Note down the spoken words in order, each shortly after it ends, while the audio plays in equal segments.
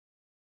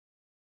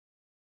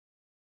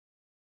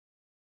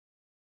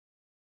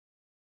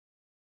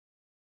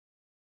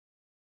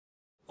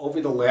Over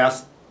the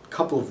last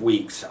couple of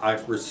weeks,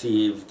 I've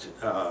received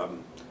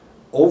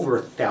over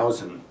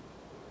 1,000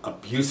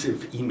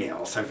 abusive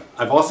emails.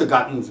 I've also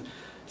gotten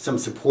some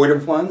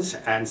supportive ones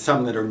and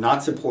some that are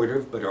not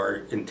supportive but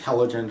are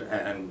intelligent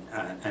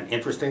and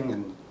interesting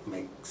and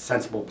make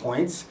sensible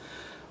points.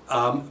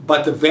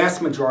 But the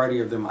vast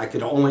majority of them I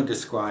could only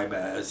describe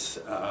as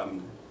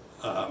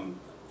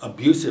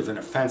abusive and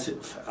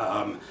offensive.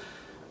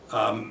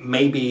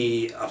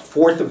 Maybe a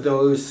fourth of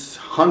those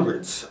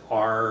hundreds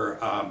are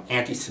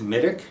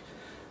anti-Semitic.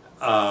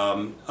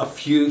 A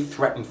few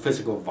threaten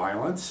physical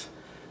violence.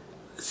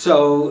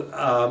 So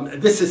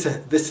this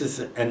is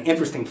an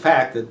interesting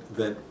fact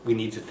that we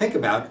need to think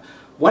about.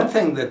 One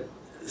thing that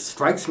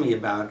strikes me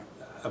about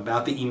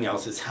the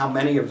emails is how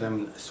many of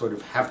them sort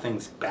of have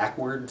things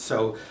backward.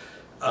 So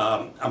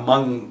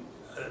among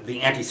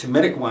the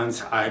anti-Semitic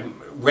ones,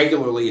 I'm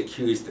regularly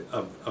accused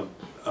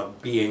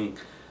of being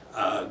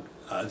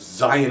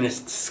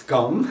Zionist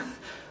scum.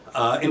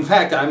 In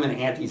fact, I'm an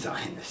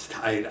anti-Zionist.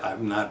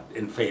 I'm not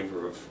in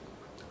favor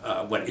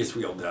of what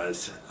Israel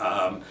does.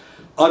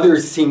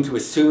 Others seem to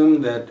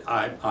assume that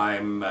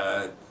I'm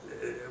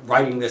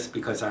writing this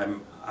because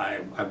I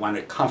want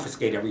to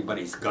confiscate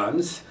everybody's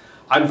guns.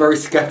 I'm very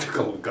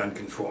skeptical of gun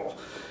control.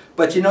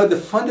 But you know, the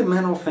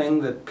fundamental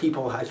thing that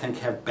people, I think,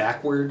 have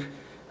backward,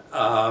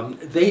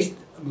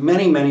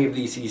 many of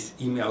these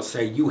emails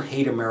say, you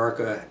hate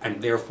America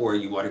and therefore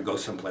you ought to go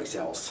someplace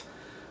else.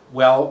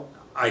 Well,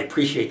 I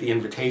appreciate the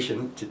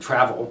invitation to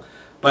travel,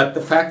 but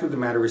the fact of the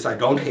matter is I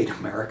don't hate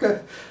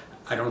America.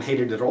 I don't hate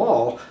it at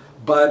all,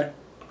 but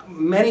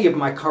many of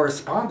my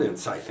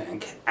correspondents, I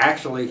think,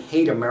 actually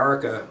hate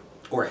America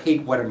or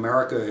hate what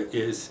America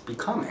is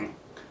becoming.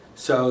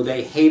 So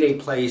they hate a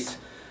place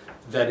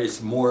that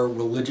is more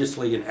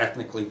religiously and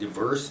ethnically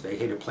diverse. They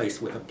hate a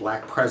place with a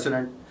black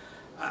president.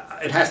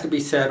 It has to be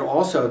said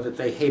also that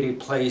they hate a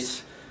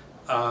place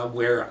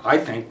where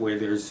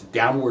there's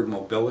downward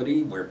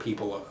mobility, where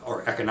people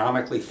are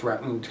economically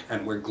threatened,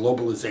 and where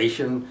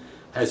globalization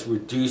has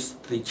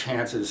reduced the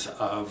chances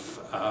of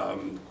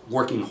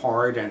working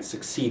hard and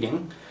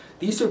succeeding.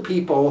 These are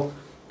people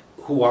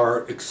who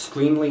are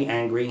extremely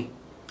angry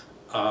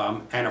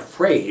and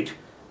afraid,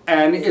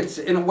 and it's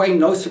in a way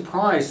no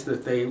surprise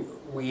that they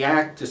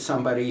react to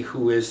somebody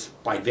who is,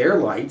 by their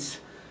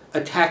lights,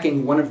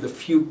 attacking one of the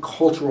few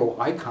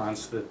cultural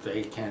icons that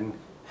they can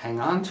hang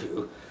on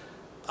to.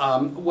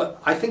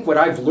 I think what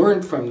I've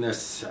learned from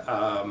this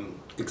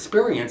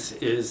experience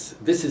is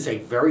this is a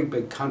very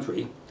big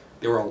country.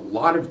 There are a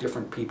lot of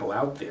different people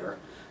out there,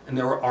 and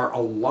there are a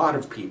lot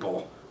of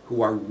people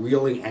who are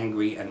really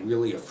angry and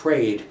really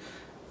afraid.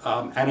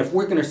 And if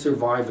we're going to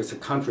survive as a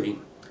country,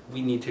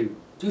 we need to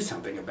do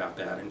something about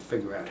that and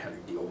figure out how to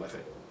deal with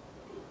it.